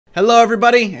Hello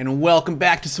everybody, and welcome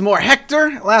back to some more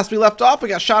Hektor. Last we left off, we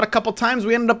got shot a couple times,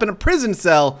 we ended up in a prison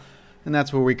cell, and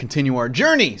that's where we continue our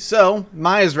journey. So,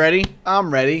 Maya's ready,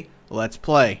 I'm ready, let's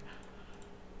play.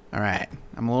 Alright,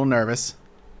 I'm a little nervous.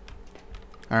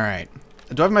 Alright,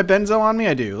 do I have my benzo on me?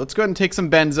 I do. Let's go ahead and take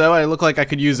some benzo, I look like I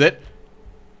could use it.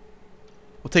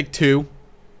 We'll take two.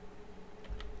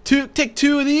 Take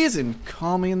two of these and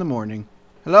call me in the morning.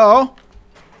 Hello?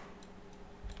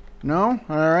 No?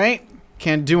 Alright.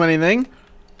 Can't do anything.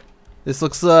 This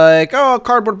looks like, oh, a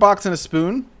cardboard box and a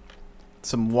spoon.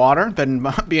 Some water. Better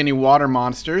not be any water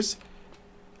monsters.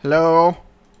 Hello?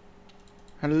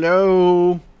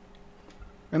 Hello?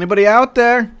 Anybody out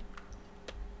there?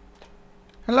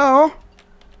 Hello?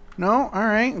 No?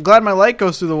 Alright. I'm glad my light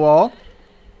goes through the wall.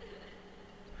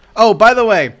 Oh, by the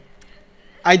way,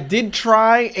 I did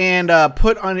try and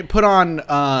put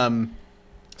on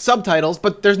subtitles,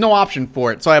 but there's no option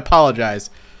for it, so I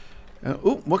apologize.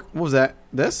 Ooh, what was that?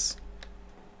 This?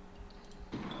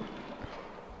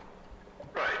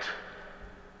 Right.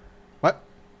 What?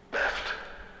 Left.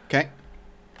 Okay.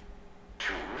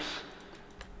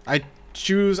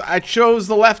 Choose. I chose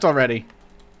the left already.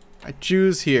 I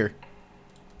choose here.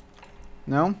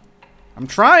 No? I'm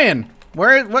trying. What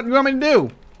do you want me to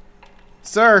do?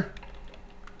 Sir.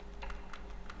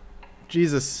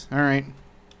 Jesus. Alright.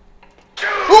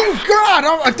 Oh, God!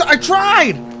 I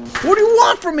tried! What do you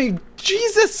want from me?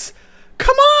 Jesus!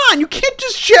 Come on! You can't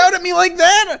just shout at me like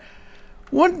that!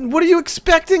 What are you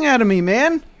expecting out of me,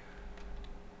 man?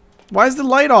 Why is the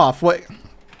light off? What?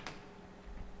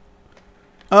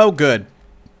 Oh, good.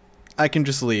 I can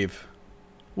just leave.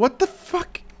 What the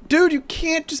fuck? Dude, you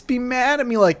can't just be mad at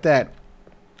me like that.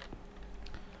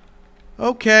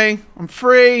 Okay, I'm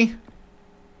free.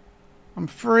 I'm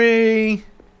free.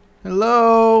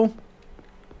 Hello?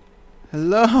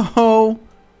 Hello?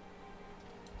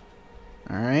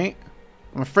 Alright.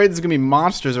 I'm afraid there's gonna be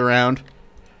monsters around.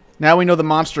 Now we know the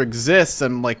monster exists,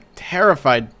 I'm like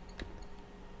terrified.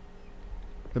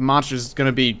 The monster's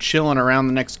gonna be chilling around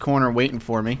the next corner waiting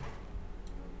for me.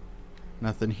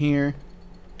 Nothing here.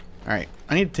 Alright,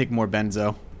 I need to take more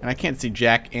benzo. And I can't see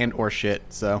jack and or shit,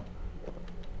 so.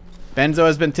 Benzo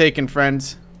has been taken,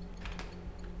 friends.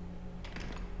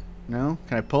 No?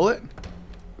 Can I pull it?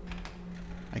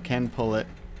 I can pull it.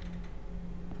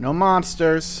 No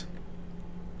monsters.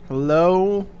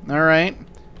 Hello? Alright.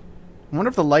 I wonder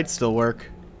if the lights still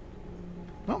work.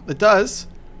 Well, it does.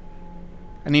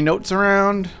 Any notes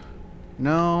around?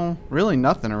 No. Really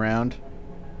nothing around.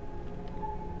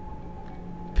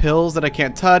 Pills that I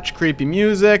can't touch. Creepy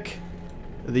music.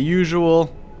 The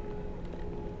usual.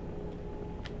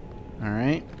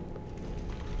 Alright.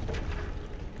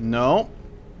 No.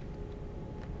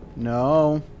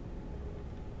 No.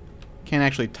 Can't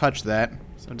actually touch that.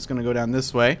 So I'm just gonna go down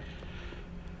this way.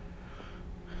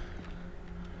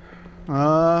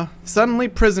 Suddenly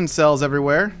prison cells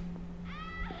everywhere.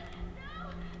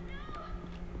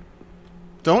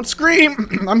 Don't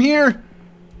scream! I'm here!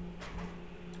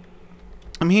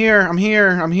 I'm here, I'm here,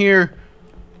 I'm here.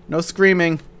 No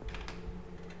screaming.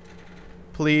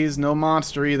 Please, no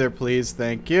monster either, please.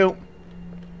 Thank you.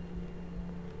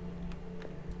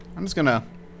 I'm just gonna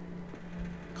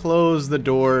close the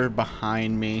door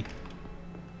behind me.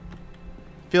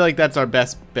 I feel like that's our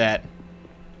best bet.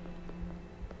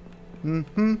 Da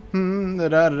da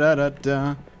da da da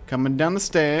da. Coming down the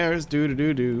stairs, do do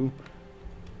do do.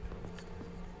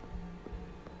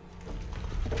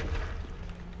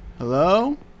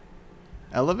 Hello?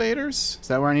 Elevators? Is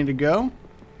that where I need to go?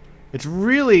 It's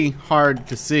really hard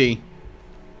to see.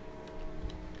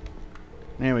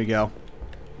 There we go.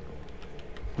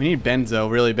 We need benzo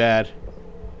really bad.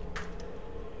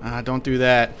 Don't do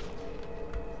that.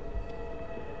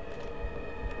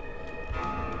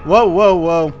 Whoa, whoa,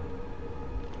 whoa.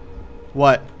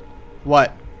 What?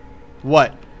 What?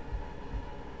 What?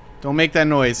 Don't make that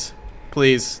noise.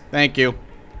 Please. Thank you.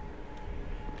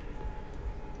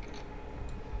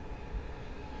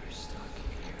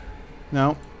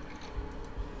 No.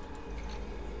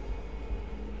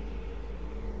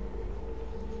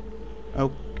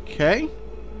 Okay.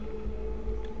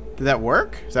 Did that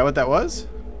work? Is that what that was?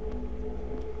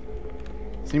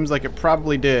 Seems like it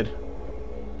probably did.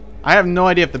 I have no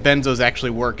idea if the benzo's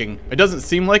actually working. It doesn't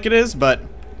seem like it is, but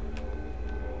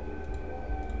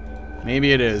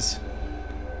maybe it is.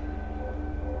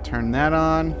 Turn that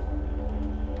on.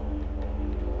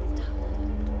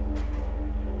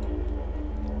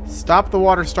 Stop the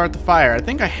water, start the fire. I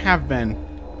think I have been.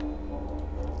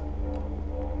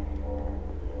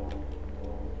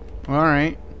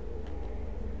 Alright.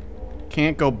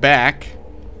 Can't go back.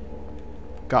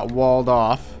 Got walled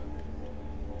off.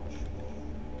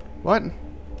 What?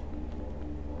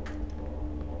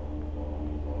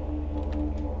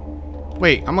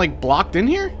 Wait, I'm like blocked in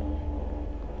here?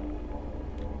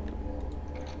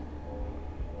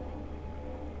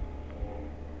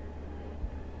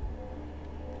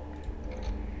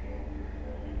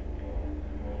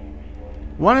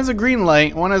 One is a green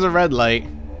light, one is a red light.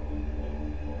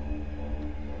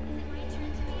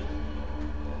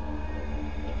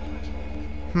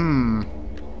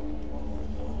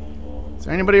 Is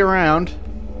there anybody around?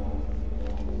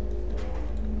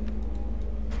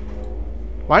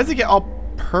 Why does it get all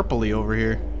purpley over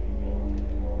here?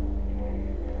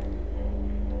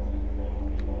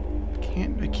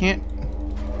 I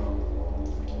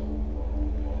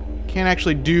can't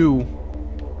actually do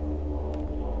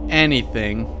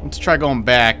anything. Let's try going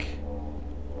back.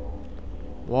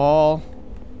 Wall.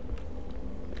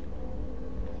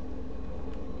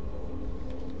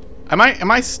 Am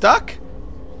I stuck?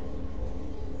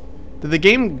 Did the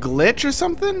game glitch or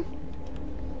something?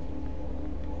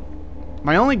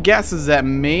 My only guess is that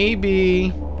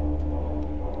maybe...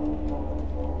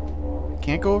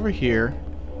 Can't go over here.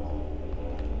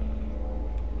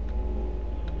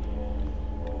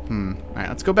 Alright,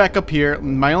 let's go back up here.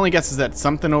 My only guess is that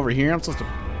something over here I'm supposed to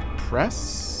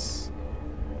press?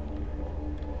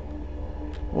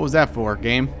 What was that for,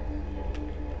 game?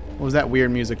 What was that weird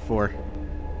music for?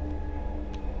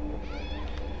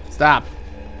 Stop.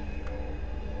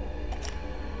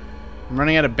 I'm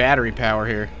running out of battery power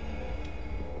here.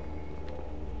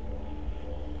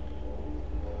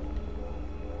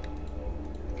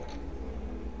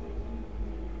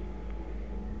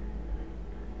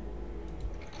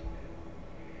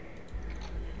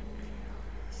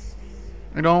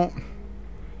 I don't...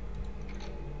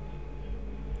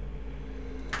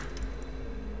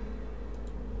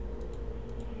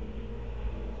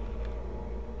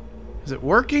 Is it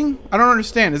working? I don't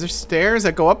understand. Is there stairs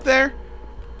that go up there?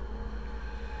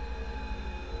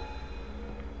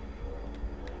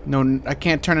 No, I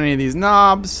can't turn any of these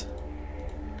knobs.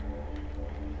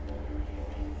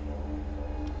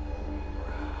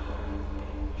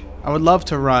 I would love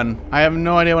to run. I have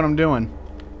no idea what I'm doing.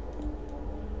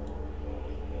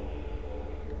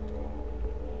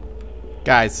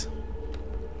 Guys,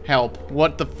 help.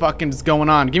 What the fuck is going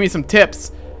on? Give me some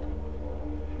tips.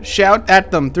 Shout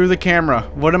at them through the camera.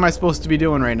 What am I supposed to be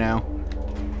doing right now?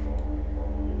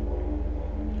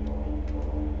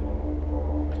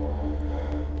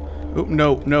 Oh,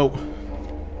 no, no.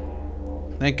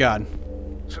 Thank God.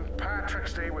 St.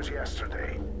 Patrick's Day was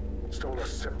yesterday. Stole a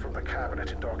sip from the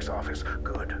cabinet in Doc's office.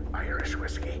 Good Irish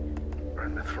whiskey.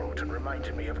 Burned my throat and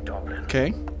reminded me of Dublin.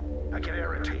 Okay. I get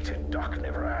irritated. Doc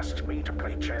never asked me to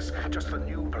play chess, just the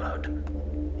new blood.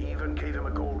 He even gave him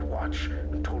a gold watch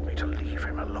and told me to leave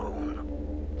him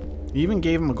alone. He even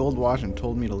gave him a gold watch and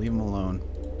told me to leave him alone.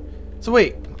 So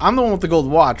wait, I'm the one with the gold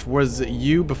watch. Was it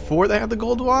you before they had the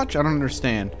gold watch? I don't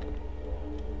understand.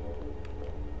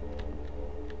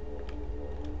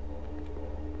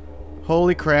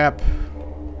 Holy crap.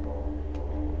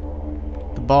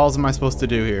 The balls am I supposed to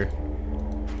do here?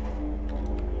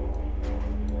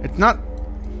 It's not...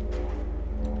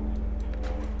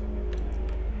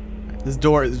 This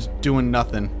door is doing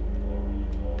nothing.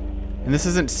 And this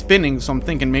isn't spinning, so I'm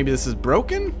thinking maybe this is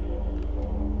broken?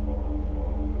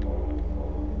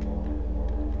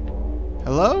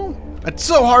 Hello? It's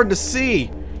so hard to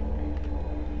see.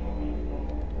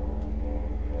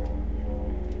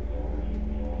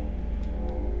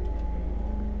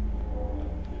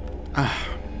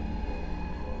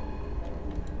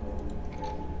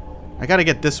 I gotta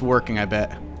get this working, I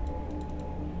bet.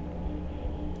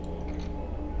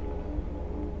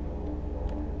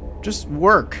 Just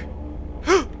work.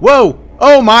 Whoa!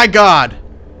 Oh my God!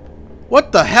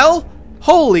 What the hell?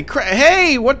 Holy crap!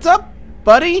 Hey, what's up,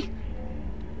 buddy?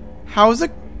 How's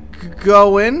it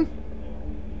going?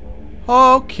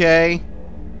 Okay.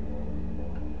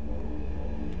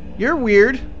 You're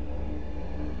weird.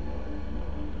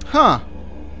 Huh.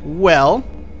 Well,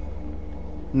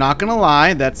 not gonna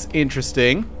lie, that's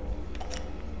interesting.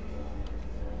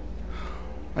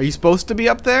 Are you supposed to be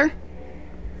up there?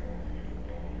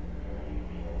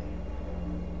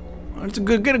 It's a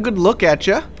good, get a good look at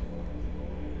you.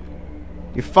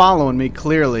 You're following me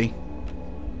clearly.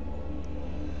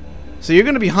 So you're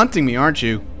gonna be hunting me, aren't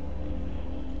you?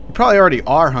 You probably already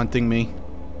are hunting me.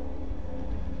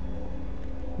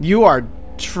 You are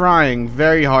trying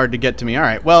very hard to get to me. All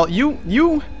right. Well,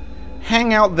 you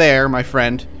hang out there, my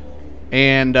friend,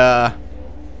 and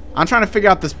I'm trying to figure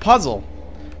out this puzzle.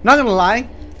 Not gonna lie,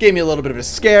 gave me a little bit of a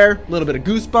scare, a little bit of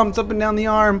goosebumps up and down the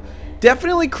arm.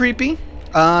 Definitely creepy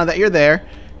that you're there.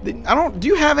 Do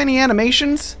you have any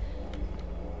animations?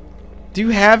 Do you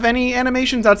have any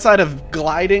animations outside of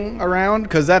gliding around?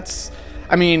 Because that's,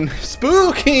 I mean,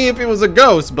 spooky if it was a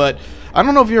ghost, but I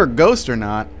don't know if you're a ghost or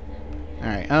not.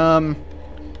 Alright,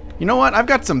 you know what? I've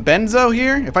got some benzo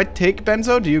here. If I take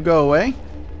benzo, do you go away?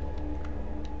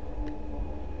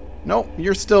 Nope,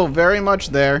 you're still very much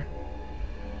there.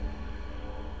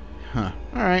 Huh.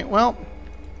 Alright, well.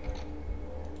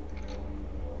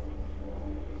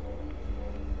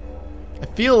 I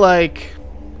feel like...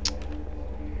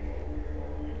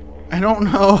 I don't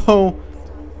know.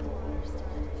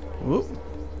 Whoop.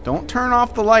 Don't turn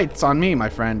off the lights on me, my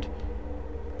friend.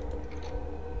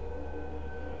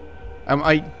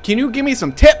 Can you give me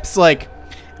some tips? Like,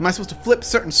 am I supposed to flip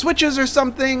certain switches or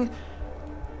something?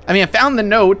 I mean, I found the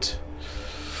note.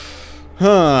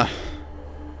 Huh.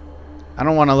 I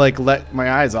don't want to, like, let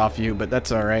my eyes off you, but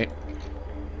that's alright.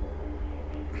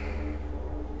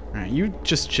 Alright, you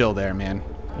just chill there, man.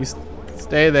 You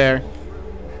stay there.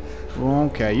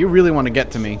 Okay, you really want to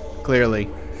get to me, clearly.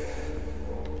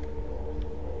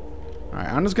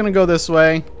 Alright, I'm just gonna go this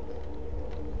way.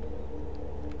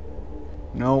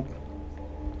 Nope.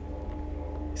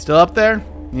 Still up there?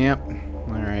 Yep.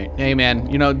 Alright. Hey,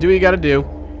 man, you know, do what you gotta do.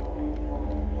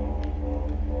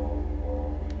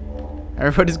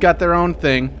 Everybody's got their own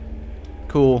thing.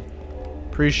 Cool.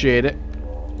 Appreciate it.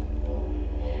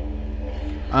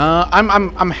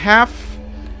 I'm half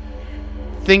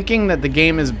thinking that the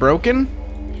game is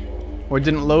broken or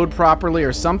didn't load properly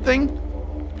or something.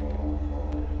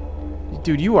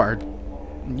 Dude, you're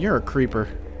a creeper.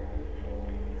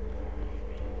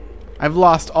 I've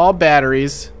lost all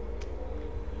batteries.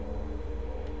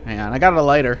 Hang on, I got a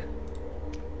lighter.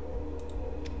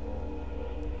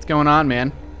 What's going on,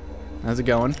 man? How's it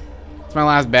going? It's my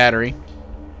last battery.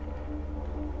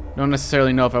 Don't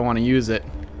necessarily know if I want to use it.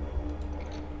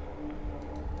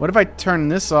 What if I turn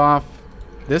this off,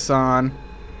 this on?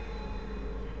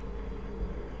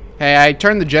 Hey, I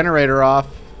turned the generator off.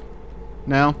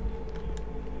 No?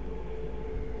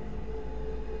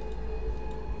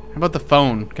 How about the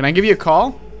phone? Can I give you a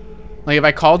call? Like, if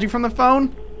I called you from the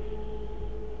phone?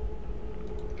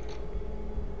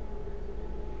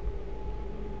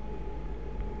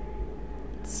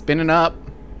 It's spinning up.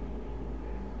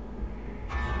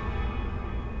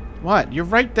 What? You're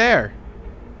right there.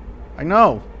 I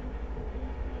know.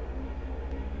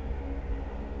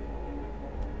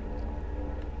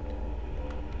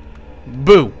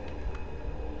 Boo.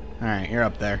 Alright, you're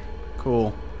up there.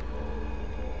 Cool.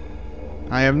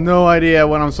 I have no idea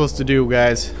what I'm supposed to do,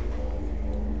 guys.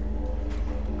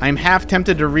 I'm half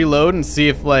tempted to reload and see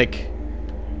if, like,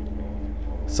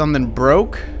 something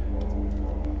broke.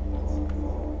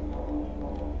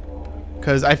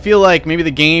 Because I feel like maybe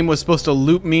the game was supposed to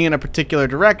loop me in a particular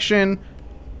direction,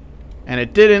 and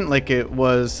it didn't like it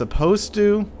was supposed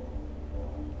to.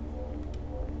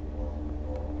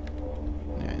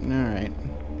 Alright.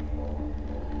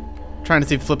 Trying to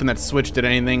see if flipping that switch did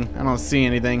anything. I don't see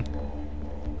anything.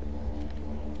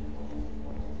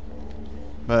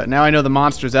 But now I know the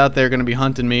monsters out there are going to be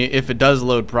hunting me if it does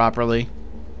load properly.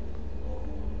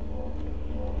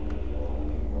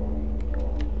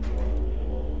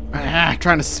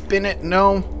 Trying to spin it.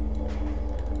 No.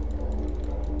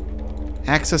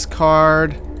 Access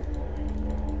card.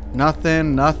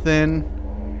 Nothing. Nothing.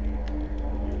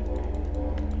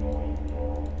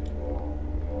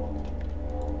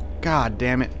 God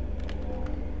damn it.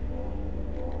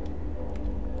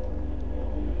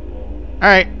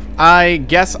 Alright. I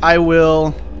guess I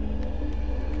will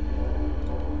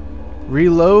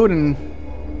reload and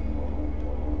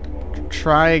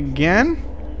try again.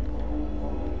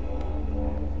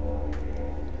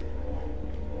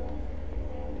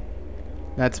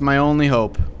 That's my only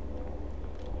hope.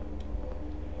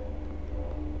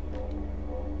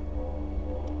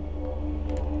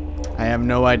 I have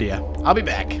no idea. I'll be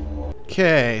back.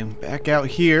 Okay, back out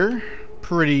here.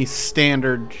 Pretty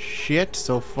standard shit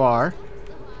so far.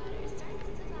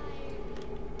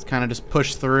 Let's kind of just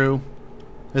push through.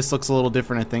 This looks a little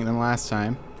different, I think, than last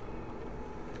time.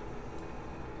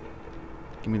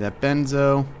 Give me that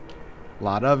benzo. A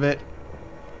lot of it.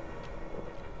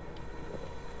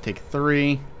 Take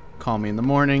 3. Call me in the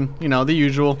morning. You know, the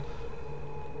usual.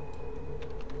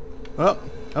 Oh,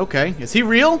 okay. Is he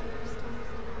real?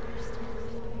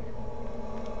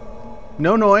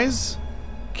 No noise.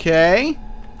 Okay.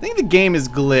 I think the game is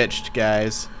glitched,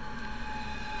 guys.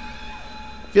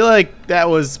 I feel like that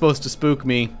was supposed to spook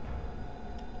me.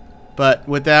 But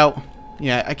without...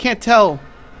 Yeah, I can't tell.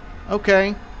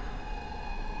 Okay.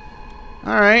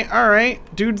 Alright,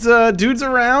 alright. Dude's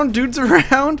around. Dude's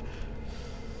around.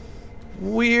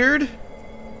 Weird.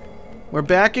 We're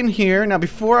back in here. Now,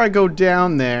 before I go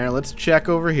down there, let's check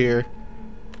over here.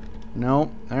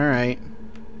 Nope. Alright.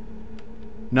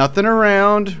 Nothing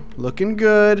around. Looking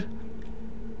good.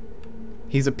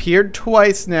 He's appeared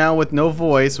twice now with no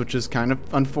voice, which is kind of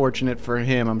unfortunate for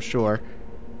him, I'm sure.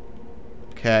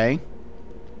 Okay.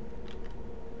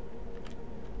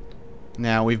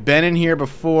 Now, we've been in here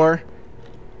before.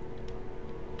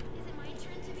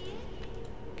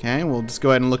 Okay, we'll just go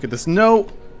ahead and look at this note.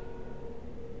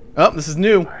 Oh, this is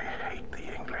new. I hate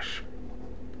the English.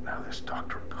 Now this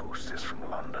Dr. Post is from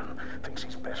London. Thinks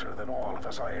he's better than all of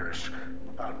us Irish.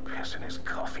 I'll piss in his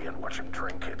coffee and watch him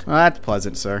drink it. Well, that's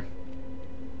pleasant, sir.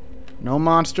 No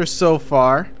monster so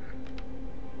far.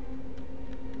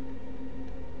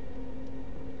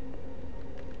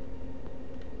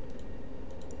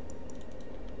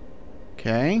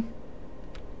 Okay.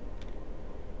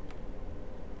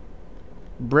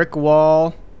 Brick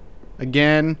wall.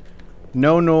 Again.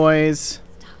 No noise.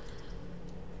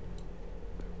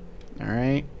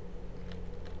 Alright.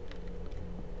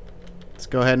 Let's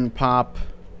go ahead and pop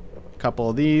a couple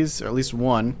of these, or at least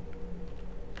one.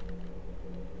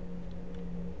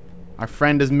 Our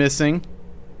friend is missing.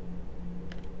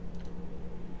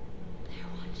 They're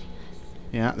watching us.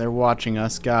 Yeah, they're watching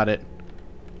us. Got it.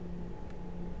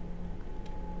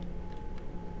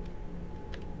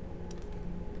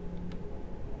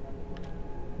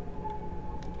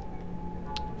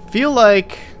 Feel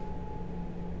like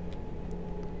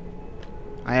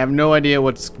I have no idea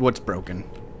what's broken.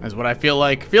 Is what I feel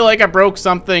like. Feel like I broke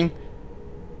something.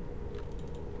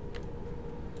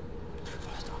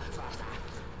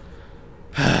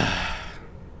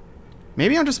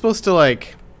 Maybe I'm just supposed to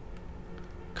like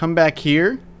come back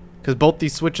here because both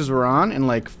these switches were on and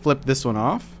like flip this one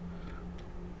off.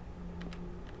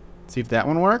 See if that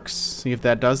one works. See if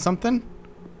that does something.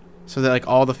 So that like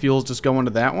all the fuels just go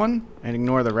into that one and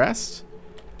ignore the rest.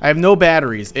 I have no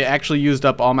batteries. It actually used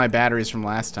up all my batteries from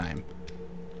last time.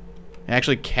 It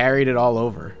actually carried it all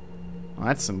over. Well,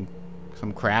 that's some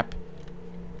crap.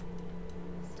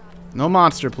 No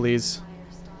monster, please.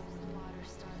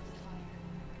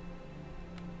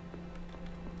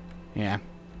 Yeah.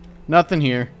 Nothing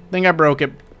here. Think I broke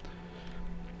it.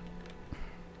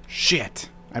 Shit.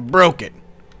 I broke it.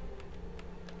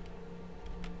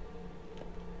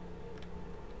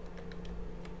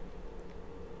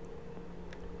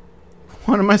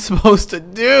 What am I supposed to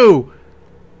do?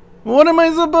 What am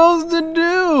I supposed to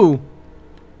do? Am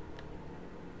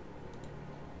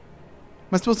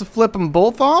I supposed to flip them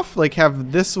both off? Like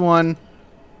have this one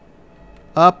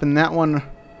up and that one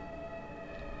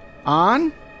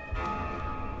on?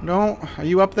 No, are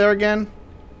you up there again?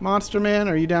 Monster Man,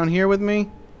 are you down here with me?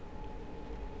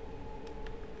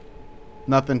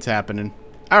 Nothing's happening.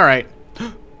 Alright.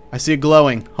 I see it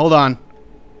glowing. Hold on.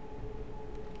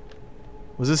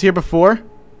 Was this here before?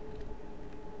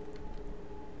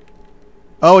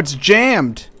 Oh, it's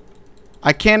jammed.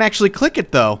 I can't actually click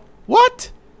it though.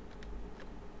 What?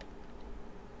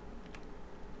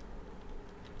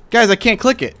 Guys, I can't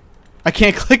click it. I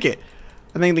can't click it.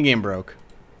 I think the game broke.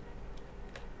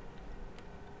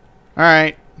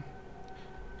 Alright.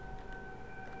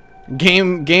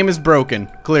 Game is broken,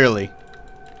 clearly.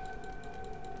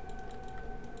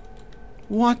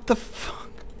 What the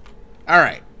fuck?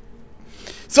 Alright.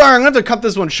 Sorry, I'm going to have to cut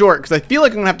this one short because I feel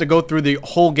like I'm going to have to go through the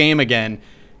whole game again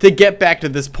to get back to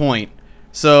this point.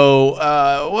 So,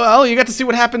 well, you got to see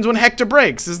what happens when Hektor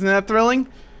breaks. Isn't that thrilling?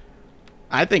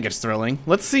 I think it's thrilling.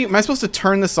 Let's see. Am I supposed to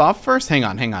turn this off first? Hang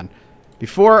on, hang on.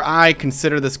 Before I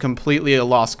consider this completely a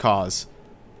lost cause.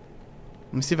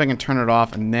 Let me see if I can turn it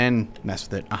off and then mess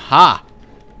with it. Aha!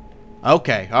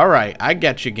 Okay, alright. I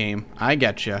get you, game. I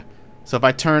get you. So if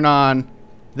I turn on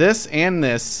this and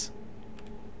this,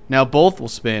 now both will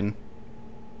spin,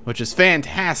 which is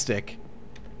fantastic.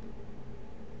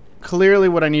 Clearly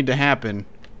what I need to happen.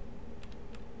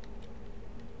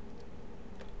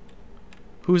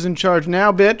 Who's in charge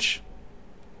now, bitch?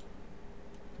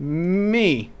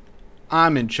 Me.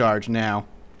 I'm in charge now.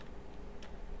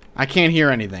 I can't hear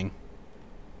anything.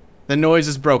 The noise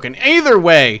is broken. Either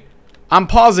way, I'm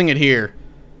pausing it here.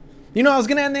 You know, I was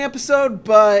going to end the episode,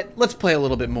 but let's play a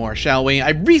little bit more, shall we?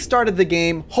 I restarted the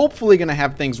game, hopefully going to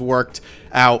have things worked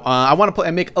out. I want to play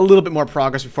and make a little bit more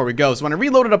progress before we go. So when I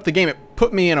reloaded up the game, it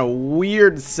put me in a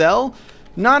weird cell.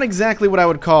 Not exactly what I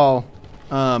would call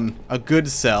a good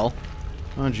cell.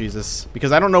 Oh, Jesus.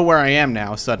 Because I don't know where I am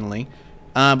now, suddenly.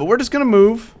 But we're just going to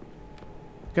move.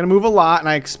 Going to move a lot, and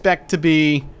I expect to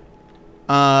be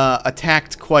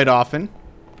attacked quite often.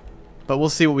 But we'll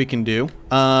see what we can do.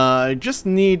 I just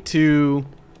need to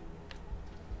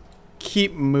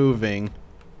keep moving.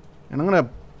 And I'm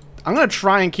I'm going to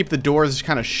try and keep the doors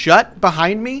kind of shut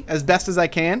behind me as best as I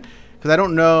can. Because I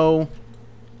don't know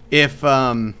if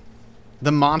the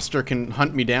monster can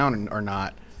hunt me down or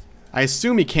not. I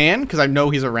assume he can, because I know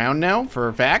he's around now for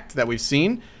a fact that we've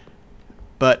seen.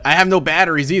 But I have no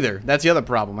batteries either. That's the other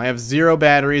problem. I have 0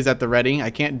 batteries at the ready.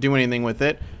 I can't do anything with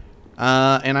it.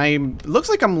 And looks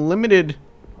like I'm limited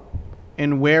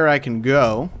in where I can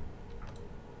go.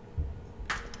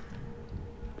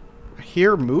 I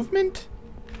hear movement?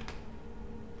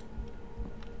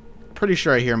 Pretty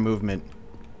sure I hear movement.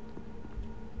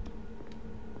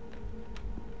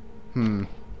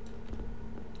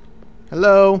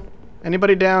 Hello?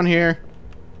 Anybody down here?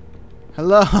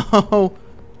 Hello?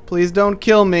 Please don't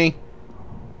kill me.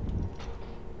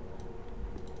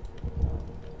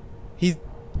 He's...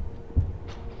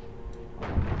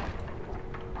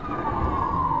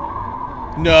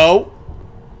 No.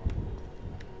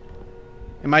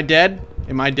 Am I dead?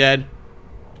 Am I dead?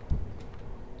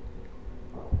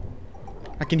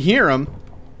 I can hear him.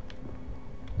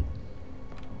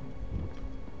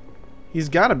 He's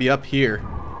got to be up here.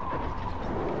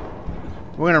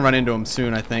 We're going to run into him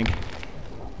soon, I think.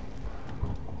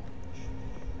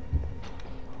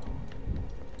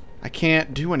 I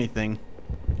can't do anything.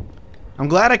 I'm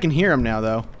glad I can hear him now,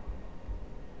 though.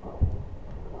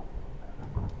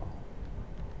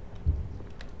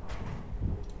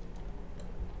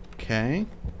 Okay.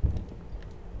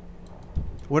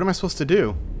 What am I supposed to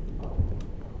do?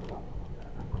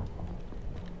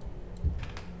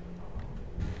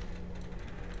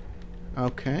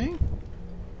 Okay.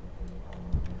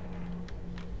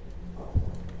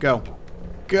 Go.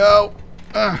 Go!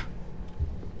 Ugh.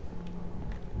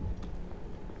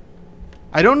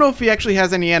 I don't know if he actually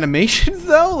has any animations,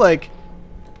 though. Like...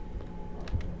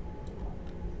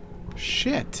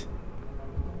 Shit.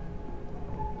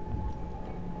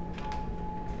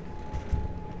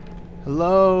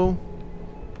 Hello?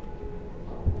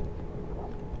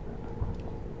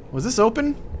 Was this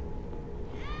open?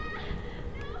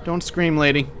 Don't scream,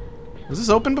 lady. Was this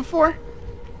open before?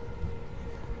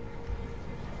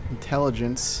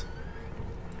 Intelligence.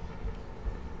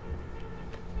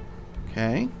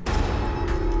 Okay.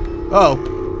 Oh.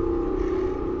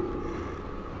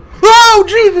 Oh,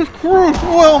 Jesus Christ!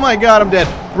 Oh my God, I'm dead.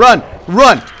 Run!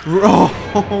 Run! Oh,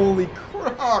 holy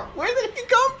crap! Where did he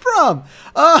come from?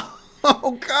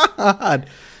 Oh God!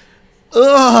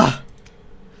 Ugh!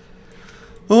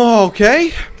 Oh,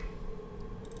 okay.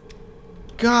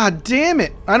 God damn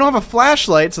it! I don't have a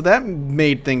flashlight, so that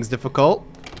made things difficult.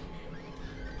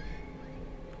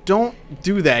 Don't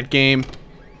do that, game.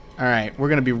 Alright, we're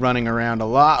gonna be running around a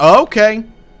lot. Okay.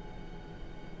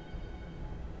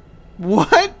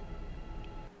 What?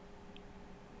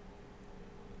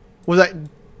 Was that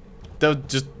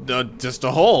was just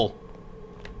a hole?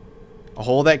 A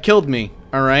hole that killed me.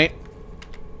 Alright.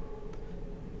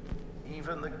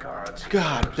 Even the guards.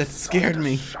 God, that scared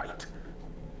me. Shite.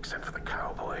 Except for the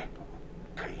cowboy.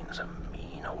 Kane's a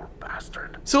mean old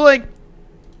bastard. So, like,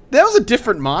 that was a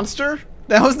different monster?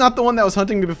 That was not the one that was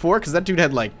hunting me before, because that dude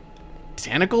had, like,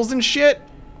 tentacles and shit?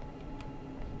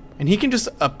 And he can just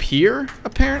appear,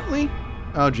 apparently?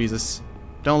 Oh, Jesus.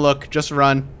 Don't look. Just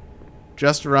run.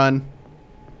 Just run.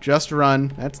 Just run.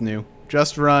 That's new.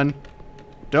 Just run.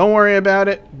 Don't worry about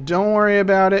it. Don't worry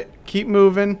about it. Keep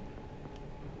moving.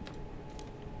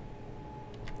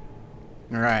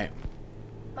 Alright.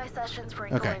 My sessions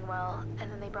weren't going well, and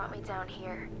then they brought me down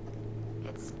here.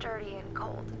 It's dirty and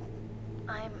cold.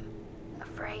 I'm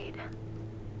afraid.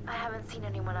 I haven't seen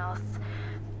anyone else.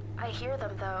 I hear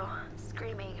them, though,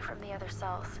 screaming from the other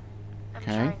cells. I'm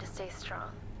trying to stay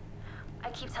strong. I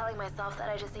keep telling myself that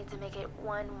I just need to make it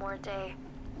one more day.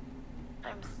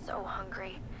 I'm so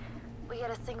hungry. We get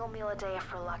a single meal a day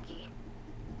if we're lucky.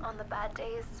 On the bad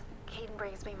days, Caden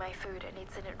brings me my food and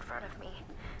eats it in front of me.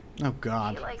 Oh,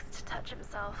 God. He likes to touch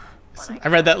himself. I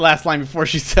read that last line before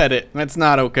she said it. That's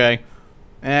not okay.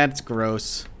 That's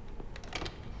gross.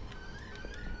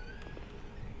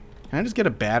 Can I just get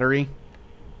a battery?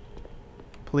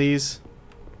 Please?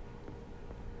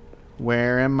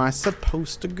 Where am I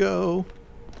supposed to go?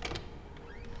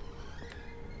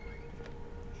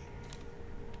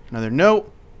 Another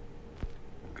note.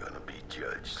 Gonna be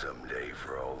judged someday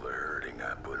for all the hurting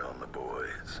I put on the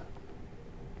boys.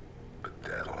 But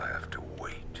that'll have to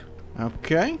wait.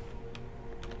 Okay.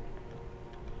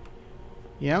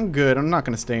 Yeah, I'm good. I'm not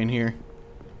gonna stay in here.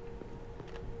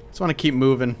 Just want to keep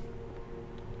moving.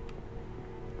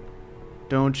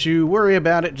 Don't you worry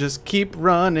about it. Just keep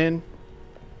running.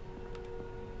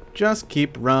 Just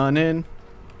keep running.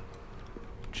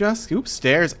 Just, oops,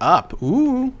 stairs up.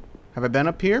 Ooh. Have I been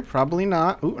up here? Probably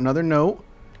not. Ooh, another note.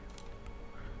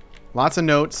 Lots of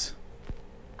notes.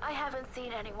 I haven't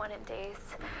seen anyone in days.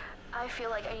 I feel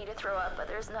like I need to throw up, but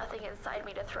there's nothing inside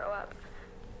me to throw up.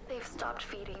 They've stopped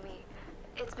feeding me.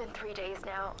 It's been 3 days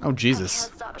now. Oh, Jesus. I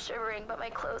can't stop shivering, but my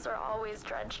clothes are always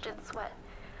drenched in sweat.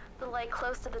 The light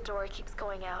close to the door keeps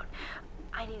going out.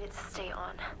 I need it to stay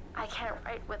on. I can't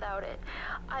write without it.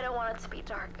 I don't want it to be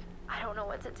dark. I don't know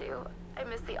what to do. I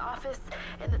miss the office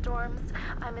and the dorms.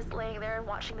 I miss laying there and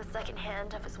watching the second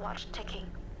hand of his watch ticking.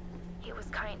 He was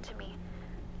kind to me.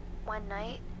 One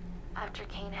night, after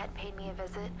Kane had paid me a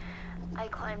visit, I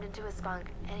climbed into his bunk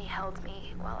and he held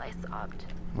me while I sobbed.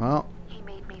 Well. He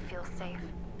made me feel safe.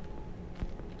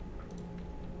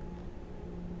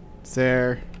 It's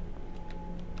there.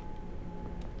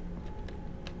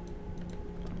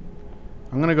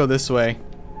 I'm gonna go this way.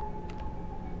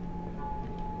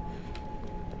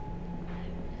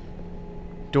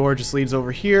 Door just leads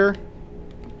over here.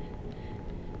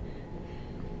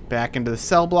 Back into the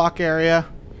cell block area.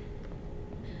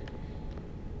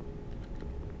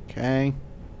 Okay.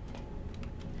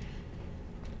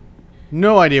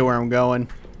 No idea where I'm going.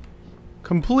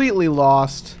 Completely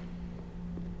lost.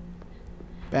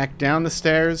 Back down the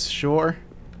stairs, sure.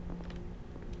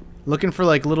 Looking for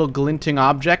like little glinting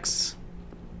objects.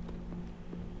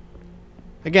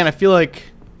 Again, I feel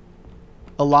like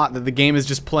a lot that the game is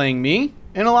just playing me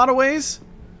in a lot of ways.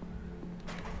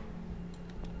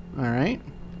 Alright.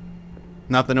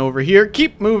 Nothing over here.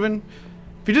 Keep moving.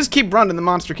 If you just keep running, the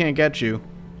monster can't get you.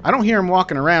 I don't hear him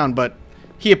walking around, but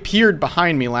he appeared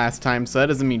behind me last time, so that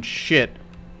doesn't mean shit.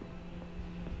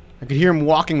 I could hear him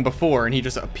walking before, and he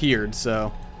just appeared,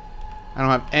 so I don't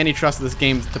have any trust in this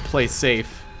game to play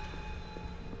safe.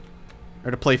 Or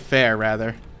to play fair,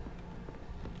 rather.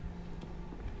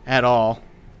 At all.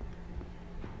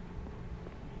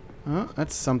 Oh,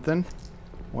 that's something.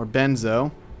 More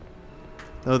benzo.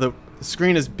 Though the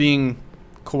screen is being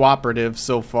cooperative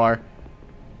so far.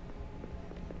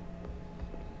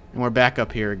 And we're back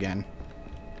up here again.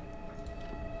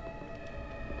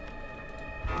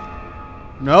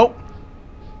 Nope.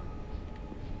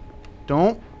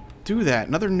 Don't do that.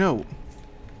 Another note.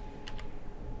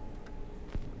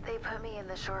 They put me in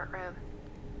the short room.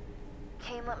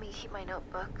 Kane let me keep my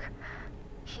notebook.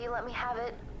 He let me have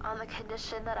it on the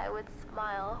condition that I would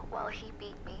smile while he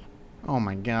beat me. Oh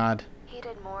my god. He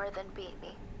did more than beat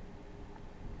me.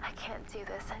 I can't do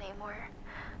this anymore.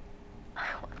 I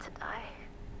want to die.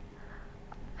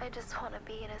 I just want to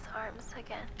be in his arms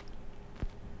again.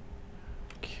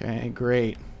 Okay,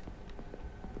 great.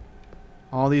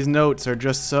 All these notes are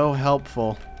just so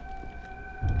helpful.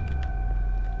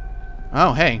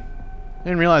 Oh, hey. I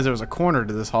didn't realize there was a corner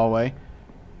to this hallway.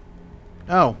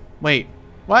 Oh, wait.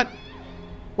 What?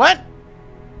 What?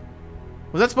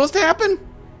 Was that supposed to happen?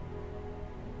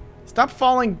 Stop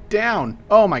falling down.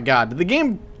 Oh my god. Did the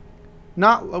game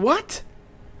not... What?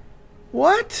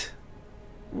 What?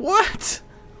 What?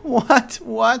 What?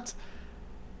 What?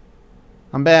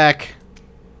 I'm back.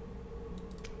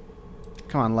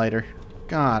 Come on, lighter.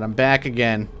 God, I'm back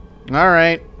again.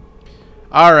 Alright.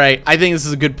 Alright. I think this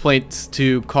is a good place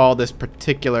to call this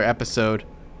particular episode.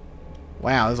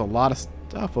 Wow, there's a lot of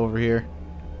stuff over here.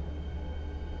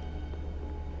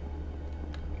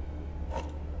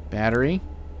 Battery.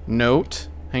 Note.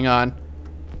 Hang on.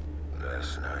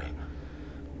 Last night,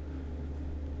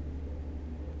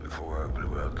 before I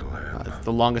blew out the lamp, It's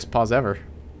the longest pause ever.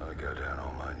 I got down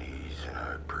on my knees and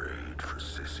I prayed for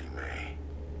Sissy May,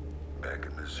 back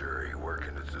in Missouri,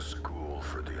 working at the school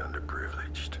for the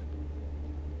underprivileged.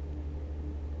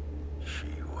 She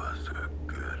was a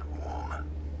good woman.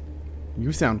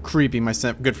 You sound creepy, my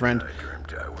good friend. I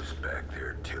dreamt I was back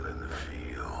there tilling the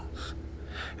fields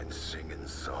and singing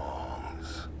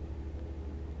songs.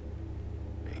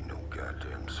 Ain't no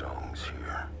goddamn songs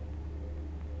here.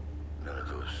 None of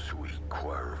those sweet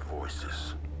choir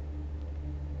voices.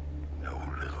 No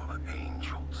little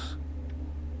angels.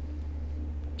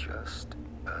 Just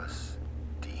us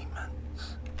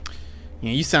demons.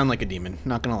 Yeah, you sound like a demon,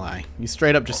 not gonna lie. You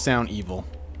straight up just sound evil.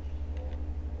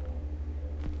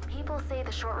 People say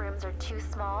the short rooms are too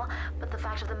small, but the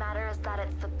fact of the matter is that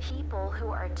it's the people who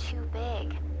are too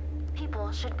big.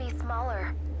 People should be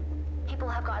smaller. People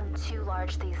have gotten too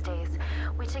large these days.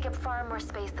 We take up far more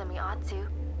space than we ought to.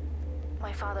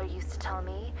 My father used to tell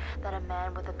me that a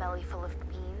man with a belly full of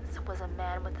beans was a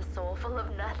man with a soul full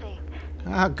of nothing.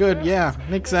 Ah, good, yeah,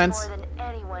 makes sense. More than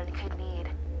anyone could need.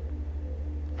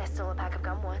 I stole a pack of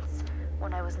gum once,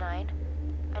 when I was 9.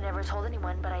 I never told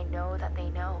anyone, but I know that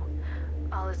they know.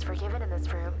 All is forgiven in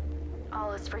this room.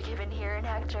 All is forgiven here in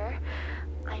Hector.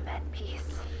 I'm at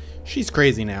peace. She's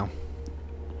crazy now.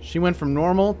 She went from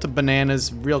normal to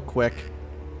bananas real quick.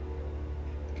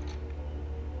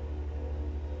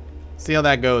 See how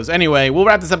that goes. Anyway, we'll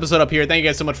wrap this episode up here. Thank you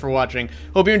guys so much for watching.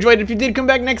 Hope you enjoyed. If you did, come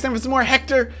back next time for some more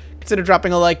Hektor. Consider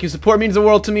dropping a like. Your support means the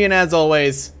world to me. And as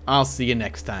always, I'll see you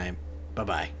next time.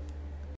 Bye-bye.